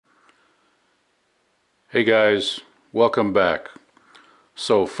Hey guys, welcome back.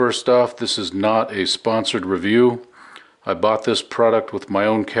 So first off, this is not a sponsored review. I bought this product with my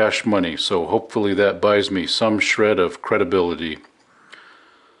own cash money, so hopefully that buys me some shred of credibility.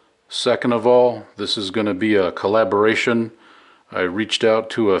 Second of all, this is going to be a collaboration. I reached out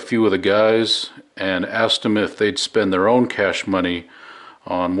to a few of the guys and asked them if they'd spend their own cash money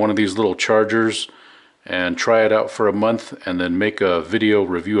on one of these little chargers and try it out for a month and then make a video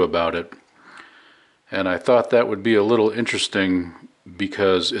review about it. And I thought that would be a little interesting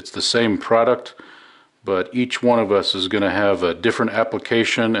because it's the same product, but each one of us is going to have a different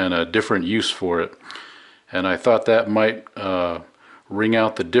application and a different use for it. And I thought that might ring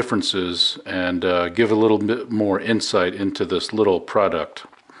out the differences and give a little bit more insight into this little product.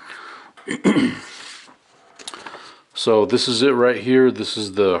 So this is it right here. This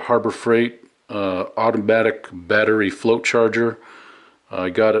is the Harbor Freight automatic battery float charger. I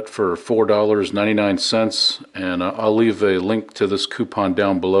got it for $4.99, and I'll leave a link to this coupon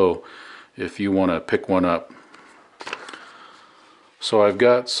down below if you want to pick one up. So I've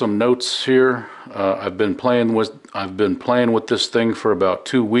got some notes here. I've been playing with this thing for about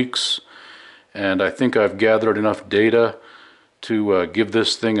 2 weeks, and I think I've gathered enough data to give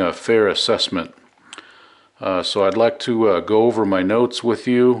this thing a fair assessment. So I'd like to go over my notes with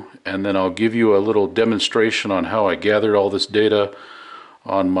you, and then I'll give you a little demonstration on how I gathered all this data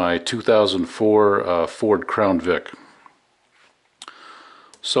on my 2004 Ford Crown Vic.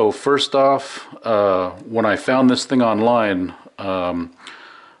 So first off, when I found this thing online,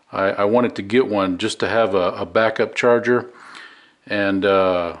 I wanted to get one just to have a backup charger, and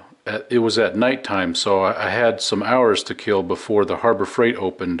it was at nighttime, so I had some hours to kill before the Harbor Freight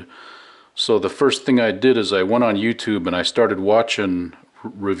opened. So the first thing I did is I went on YouTube and I started watching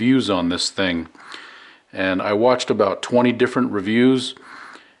reviews on this thing, and I watched about 20 different reviews.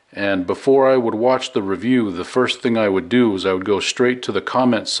 And before I would watch the review, the first thing I would do was I would go straight to the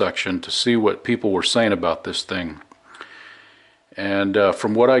comments section to see what people were saying about this thing. And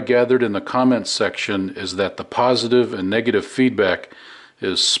from what I gathered in the comments section is that the positive and negative feedback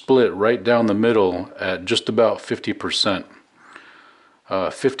is split right down the middle at just about 50%.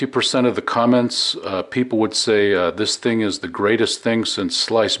 50% of the comments, people would say this thing is the greatest thing since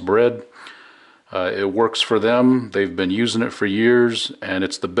sliced bread. It works for them, they've been using it for years, and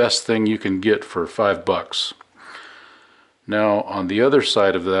it's the best thing you can get for $5. Now, on the other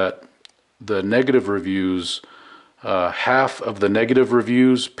side of that, the negative reviews, half of the negative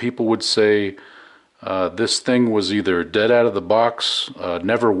reviews, people would say this thing was either dead out of the box,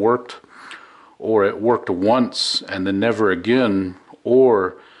 never worked, or it worked once and then never again,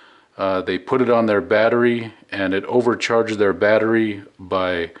 or they put it on their battery and it overcharged their battery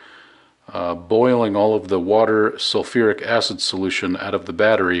by boiling all of the water sulfuric acid solution out of the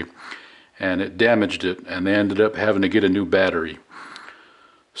battery, and it damaged it, and they ended up having to get a new battery.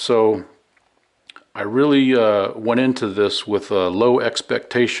 So I really went into this with low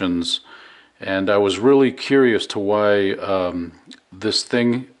expectations, and I was really curious to why this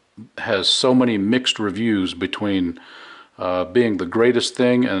thing has so many mixed reviews between being the greatest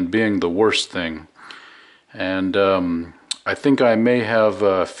thing and being the worst thing. And I think I may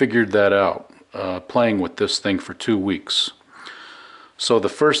have figured that out playing with this thing for 2 weeks. So the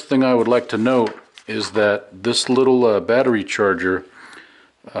first thing I would like to note is that this little battery charger,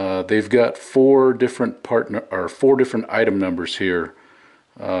 they've got four different item numbers here: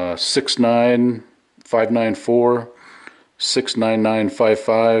 69594,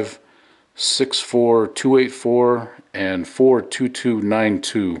 69955, 64284, and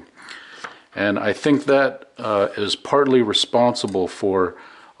 42292. And I think that is partly responsible for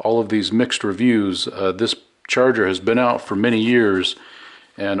all of these mixed reviews. This charger has been out for many years,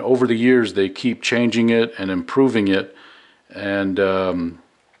 and over the years they keep changing it and improving it, and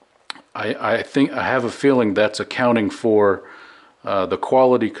I have a feeling that's accounting for the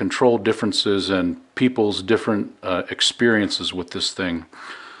quality control differences and people's different experiences with this thing.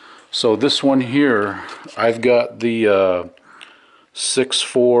 So this one here, I've got the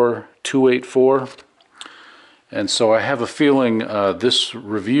 64284, and so I have a feeling this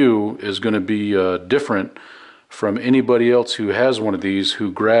review is going to be different from anybody else who has one of these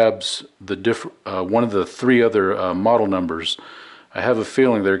who grabs the one of the three other model numbers. I have a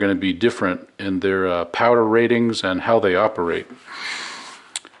feeling they're going to be different in their power ratings and how they operate.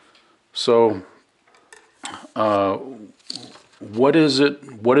 So what does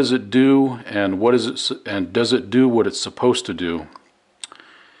it do, and does it do what it's supposed to do?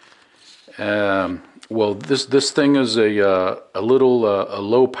 Well, this thing is a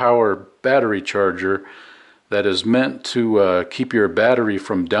low power battery charger that is meant to keep your battery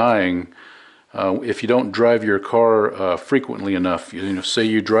from dying if you don't drive your car frequently enough. You know, say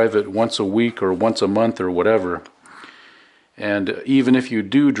you drive it once a week or once a month or whatever. And even if you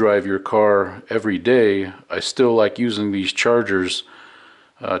do drive your car every day, I still like using these chargers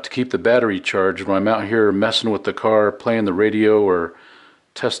to keep the battery charged. When I'm out here messing with the car, playing the radio, or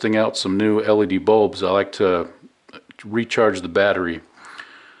testing out some new LED bulbs, I like to recharge the battery.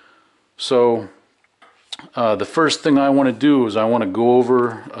 So the first thing I want to do is I want to go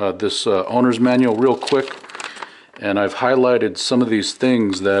over this owner's manual real quick, and I've highlighted some of these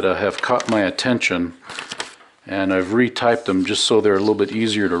things that have caught my attention, and I've retyped them just so they're a little bit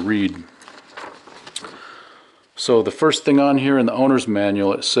easier to read. So the first thing on here in the owner's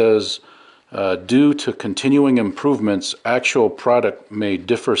manual, it says, due to continuing improvements, actual product may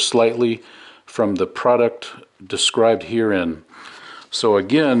differ slightly from the product described herein. So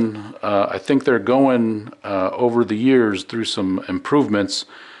again, I think they're going over the years through some improvements,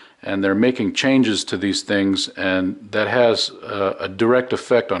 and they're making changes to these things, and that has a direct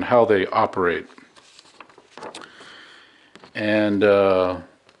effect on how they operate. And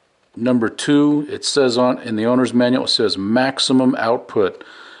number 2, it says in the owner's manual, it says maximum output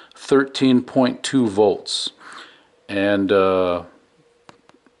 13.2 volts, and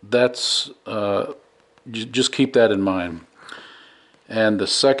that's just keep that in mind. And the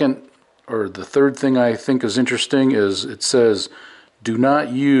third thing I think is interesting is it says do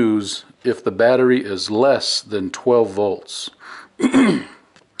not use if the battery is less than 12 volts.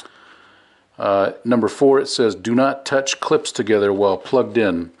 Number 4, it says do not touch clips together while plugged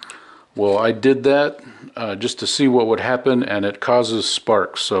in. Well, I did that just to see what would happen, and it causes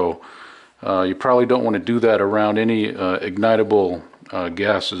sparks, so you probably don't want to do that around any ignitable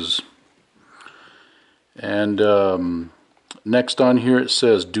gases. And next on here it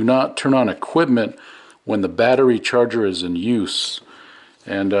says do not turn on equipment when the battery charger is in use.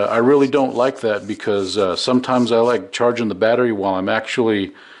 And I really don't like that, because sometimes I like charging the battery while I'm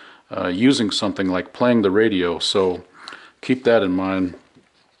actually using something like playing the radio, so keep that in mind.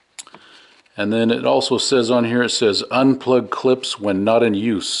 And then it also says on here, it says unplug clips when not in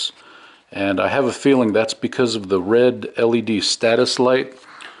use, and I have a feeling that's because of the red LED status light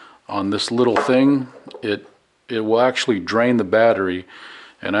on this little thing. It will actually drain the battery,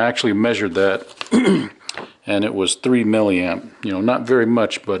 and I actually measured that and it was 3 milliamp. You know, not very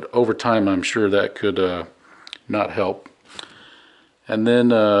much, but over time I'm sure that could not help. And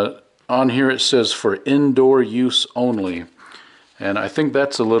then on here it says for indoor use only, and I think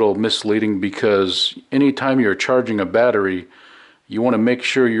that's a little misleading, because anytime you're charging a battery, you want to make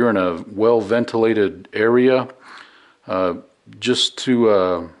sure you're in a well ventilated area, just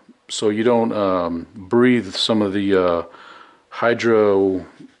to so you don't breathe some of the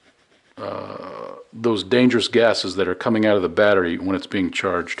those dangerous gases that are coming out of the battery when it's being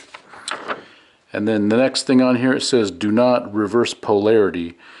charged. And then the next thing on here, it says do not reverse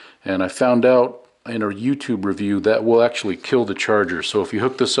polarity, and I found out in a YouTube review that will actually kill the charger. So if you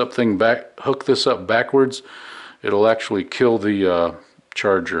hook this up backwards, it'll actually kill the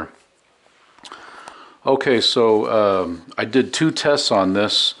charger. Okay, so I did 2 tests on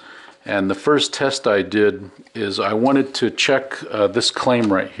this, and the first test I did is I wanted to check this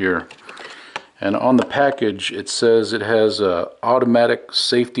claim right here. And on the package it says it has a automatic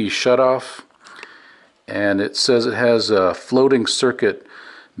safety shutoff, and it says it has a floating circuit,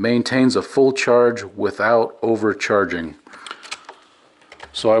 maintains a full charge without overcharging.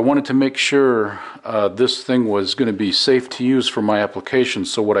 So I wanted to make sure this thing was going to be safe to use for my application.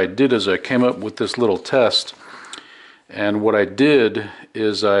 So what I did is I came up with this little test, and what I did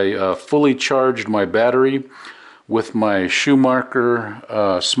is I fully charged my battery with my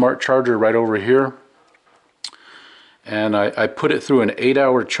Schumacher smart charger right over here, and I put it through an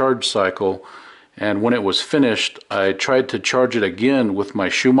 8-hour charge cycle. And when it was finished, I tried to charge it again with my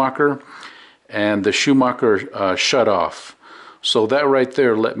Schumacher, and the Schumacher shut off. So that right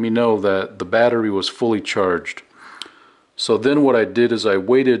there let me know that the battery was fully charged. So then what I did is I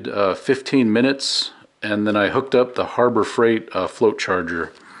waited 15 minutes, and then I hooked up the Harbor Freight float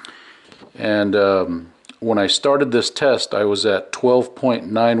charger. And when I started this test, I was at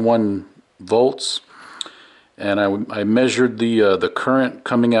 12.91 volts. And I measured the current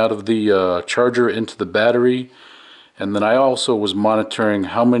coming out of the charger into the battery, and then I also was monitoring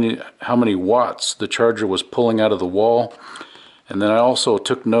how many watts the charger was pulling out of the wall, and then I also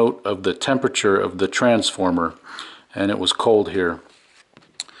took note of the temperature of the transformer, and it was cold here.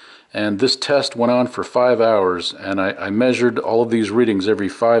 And this test went on for 5 hours, and I measured all of these readings every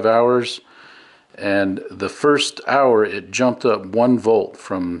 5 hours. And the first hour it jumped up 1 volt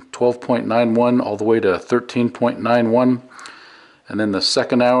from 12.91 all the way to 13.91, And then the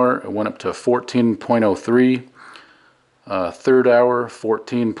second hour it went up to 14.03, third hour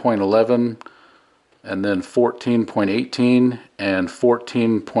 14.11, and then 14.18 and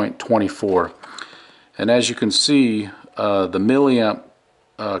 14.24. And as you can see, the milliamp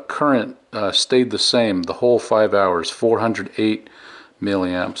current stayed the same the whole 5 hours, 408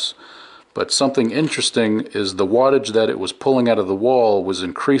 milliamps. But something interesting is the wattage that it was pulling out of the wall was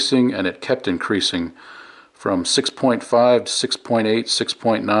increasing, and it kept increasing from 6.5 to 6.8,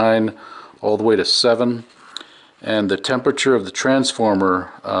 6.9, all the way to 7. And the temperature of the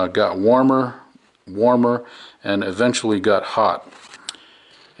transformer got warmer, and eventually got hot.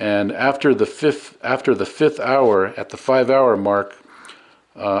 And after the fifth hour, at the 5 hour mark,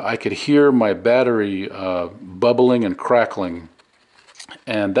 I could hear my battery bubbling and crackling,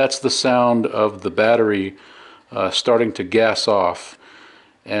 and that's the sound of the battery starting to gas off.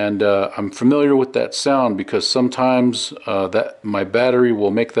 And I'm familiar with that sound because sometimes that my battery will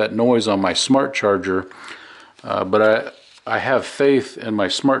make that noise on my smart charger, but I have faith in my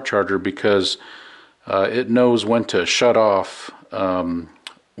smart charger because it knows when to shut off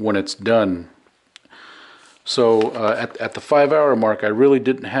when it's done. So at the 5 hour mark, I really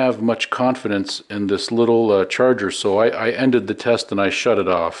didn't have much confidence in this little charger, so I ended the test and I shut it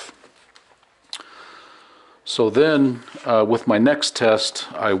off. So then with my next test,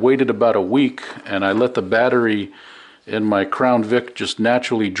 I waited about a week and I let the battery in my Crown Vic just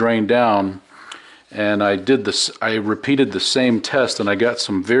naturally drain down, and I repeated the same test, and I got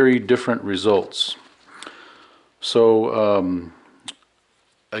some very different results. So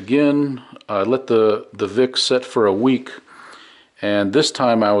again, I let the Vic set for a week, and this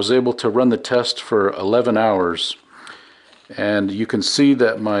time I was able to run the test for 11 hours. And you can see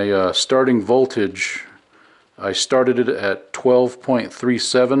that my starting voltage, I started it at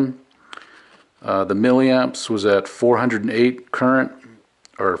 12.37. The milliamps was at 408 current,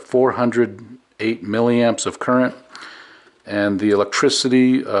 or 408 milliamps of current, and the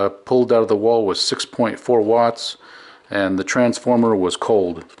electricity pulled out of the wall was 6.4 watts, and the transformer was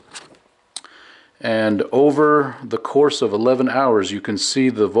cold. And over the course of 11 hours, you can see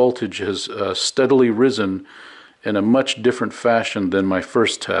the voltage has steadily risen in a much different fashion than my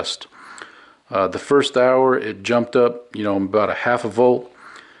first test. The first hour it jumped up, about a half a volt,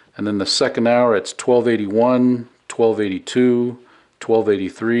 and then the second hour it's 1281, 1282,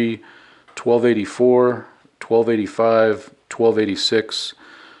 1283, 1284, 1285, 1286,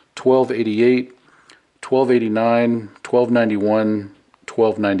 1288, 1289, 1291,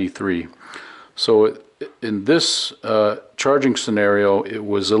 1293. So in this charging scenario, it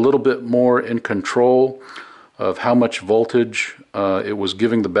was a little bit more in control of how much voltage it was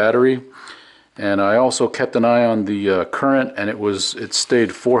giving the battery. And I also kept an eye on the current, and it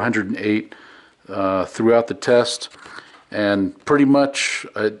stayed 408 throughout the test. And pretty much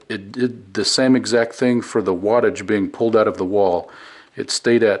it did the same exact thing for the wattage being pulled out of the wall. It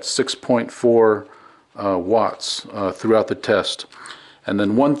stayed at 6.4 watts throughout the test. And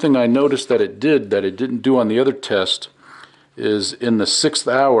then one thing I noticed that it didn't do on the other test is in the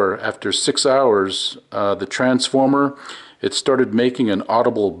 6th hour, after 6 hours, the transformer, it started making an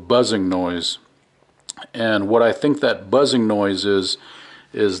audible buzzing noise. And what I think that buzzing noise is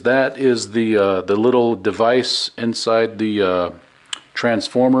the little device inside the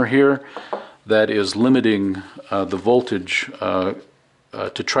transformer here that is limiting the voltage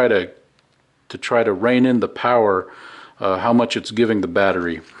to try to rein in the power, how much it's giving the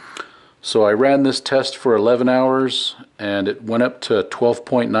battery. So I ran this test for 11 hours and it went up to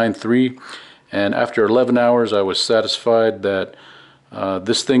 12.93, and after 11 hours I was satisfied that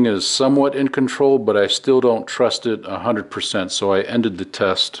this thing is somewhat in control, but I still don't trust it 100%, so I ended the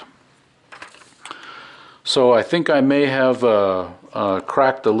test. So I think I may have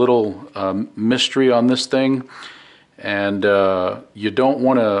cracked a little mystery on this thing, and you don't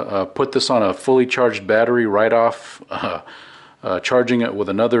want to put this on a fully charged battery right off, charging it with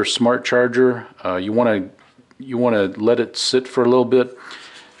another smart charger. You want to let it sit for a little bit,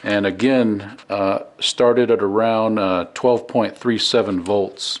 and again started at around 12.37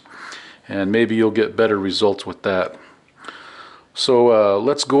 volts, and maybe you'll get better results with that. So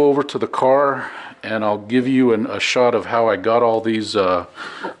let's go over to the car and I'll give you a shot of how I got all these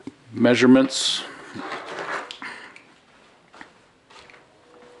measurements.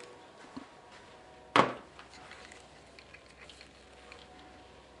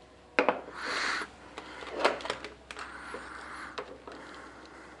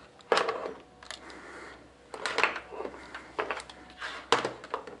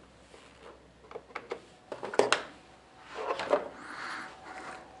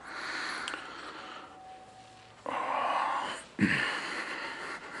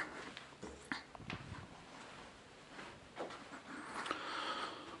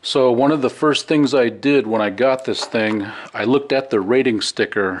 So one of the first things I did when I got this thing, I looked at the rating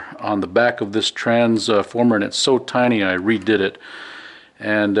sticker on the back of this transformer, and it's so tiny I redid it.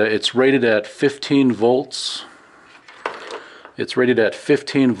 And it's rated at 15 volts. It's rated at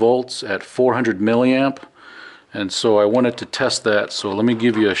 15 volts at 400 milliamp. And so I wanted to test that. So let me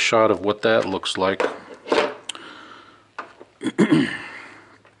give you a shot of what that looks like.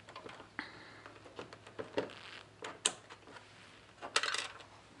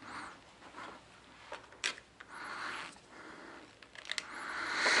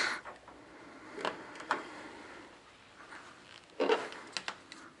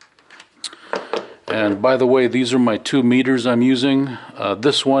 And by the way, these are my two meters I'm using.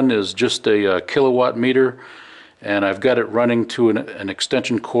 This one is just a kilowatt meter, and I've got it running to an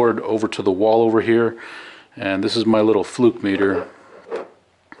extension cord over to the wall over here. And this is my little fluke meter.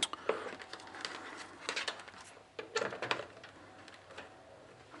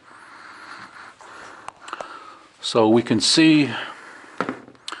 So we can see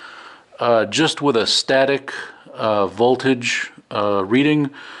just with a static voltage reading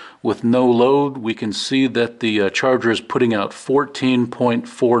with no load, we can see that the charger is putting out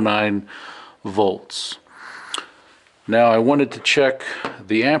 14.49 volts. Now I wanted to check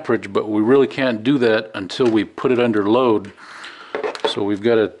the amperage, but we really can't do that until we put it under load. So we've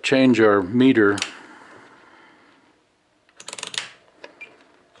got to change our meter.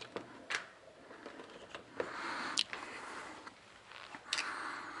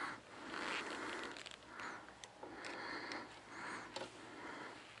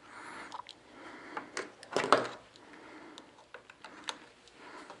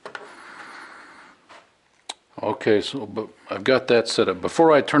 Okay, so I've got that set up.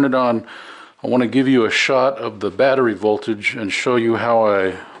 Before I turn it on, I want to give you a shot of the battery voltage and show you how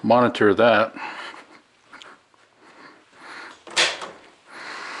I monitor that.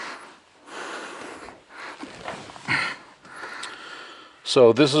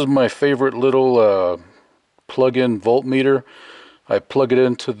 So this is my favorite little plug-in voltmeter. I plug it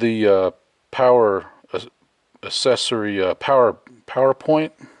into the power accessory power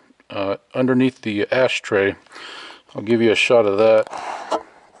point underneath the ashtray. I'll give you a shot of that.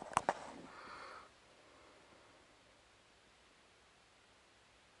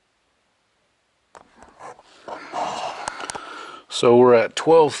 So we're at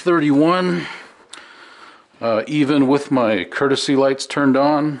 1231, even with my courtesy lights turned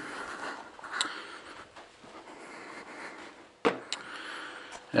on.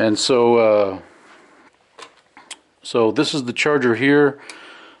 And so this is the charger here.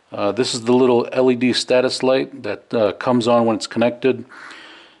 This is the little LED status light that comes on when it's connected.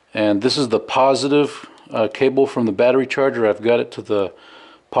 And this is the positive cable from the battery charger. I've got it to the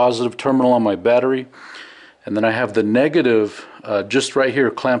positive terminal on my battery. And then I have the negative just right here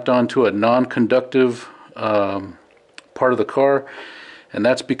clamped onto a non-conductive part of the car. And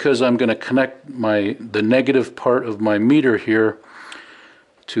that's because I'm going to connect the negative part of my meter here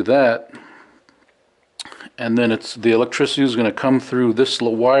to that. And then the electricity is going to come through this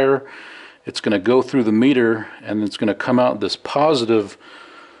little wire. It's going to go through the meter, and it's going to come out this positive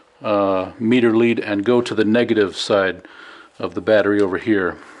meter lead and go to the negative side of the battery over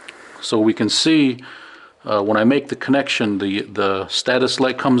here. So we can see when I make the connection, the status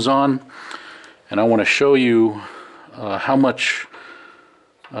light comes on, and I want to show you how much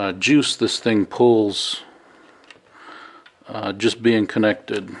juice this thing pulls just being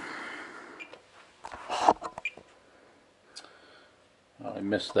connected. I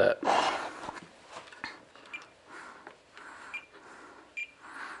missed that.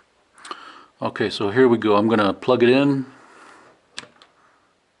 Okay, so here we go. I'm going to plug it in.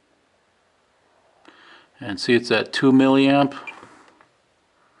 And see, it's at 2 milliamp.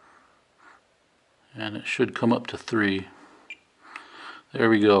 And it should come up to 3. There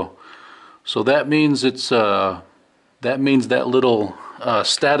we go. So that means it's that little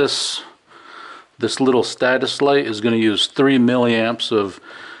this little status light is going to use 3 milliamps of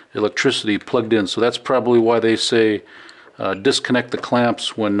electricity plugged in. So that's probably why they say disconnect the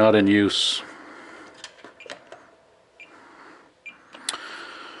clamps when not in use.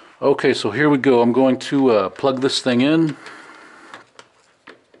 Okay, so here we go. I'm going to plug this thing in.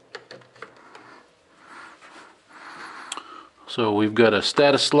 So we've got a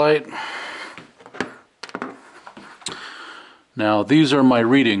status light. Now these are my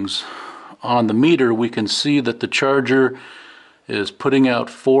readings. On the meter we can see that the charger is putting out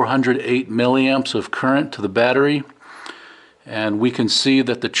 408 milliamps of current to the battery, and we can see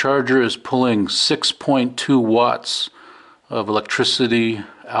that the charger is pulling 6.2 watts of electricity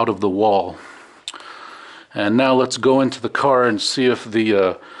out of the wall. And now let's go into the car and see if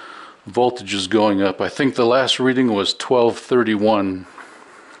the voltage is going up. I think the last reading was 1231.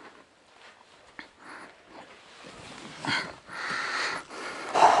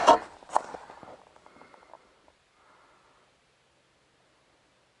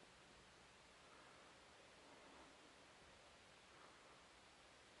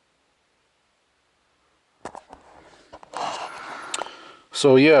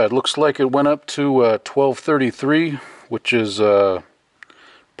 So yeah, it looks like it went up to 1233, which is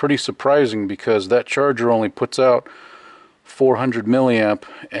pretty surprising because that charger only puts out 400 milliamp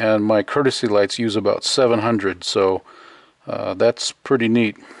and my courtesy lights use about 700, so that's pretty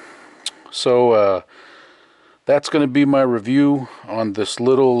neat. So that's going to be my review on this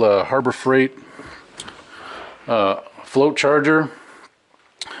little Harbor Freight float charger.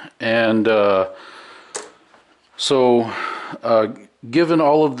 And given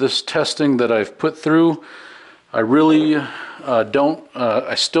all of this testing that I've put through, I really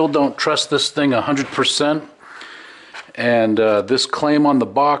I still don't trust this thing 100%. And this claim on the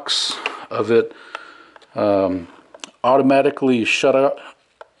box of it automatically shut out,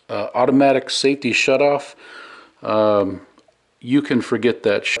 automatic safety shutoff, you can forget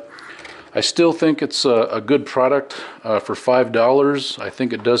that. I still think it's a good product for $5. I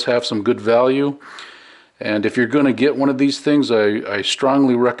think it does have some good value. And if you're going to get one of these things, I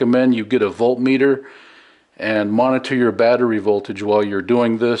strongly recommend you get a voltmeter and monitor your battery voltage while you're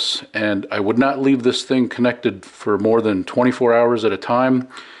doing this. And I would not leave this thing connected for more than 24 hours at a time.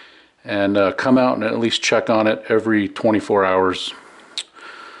 And come out and at least check on it every 24 hours.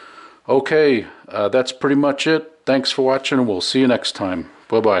 Okay, that's pretty much it. Thanks for watching, and we'll see you next time.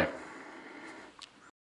 Bye-bye.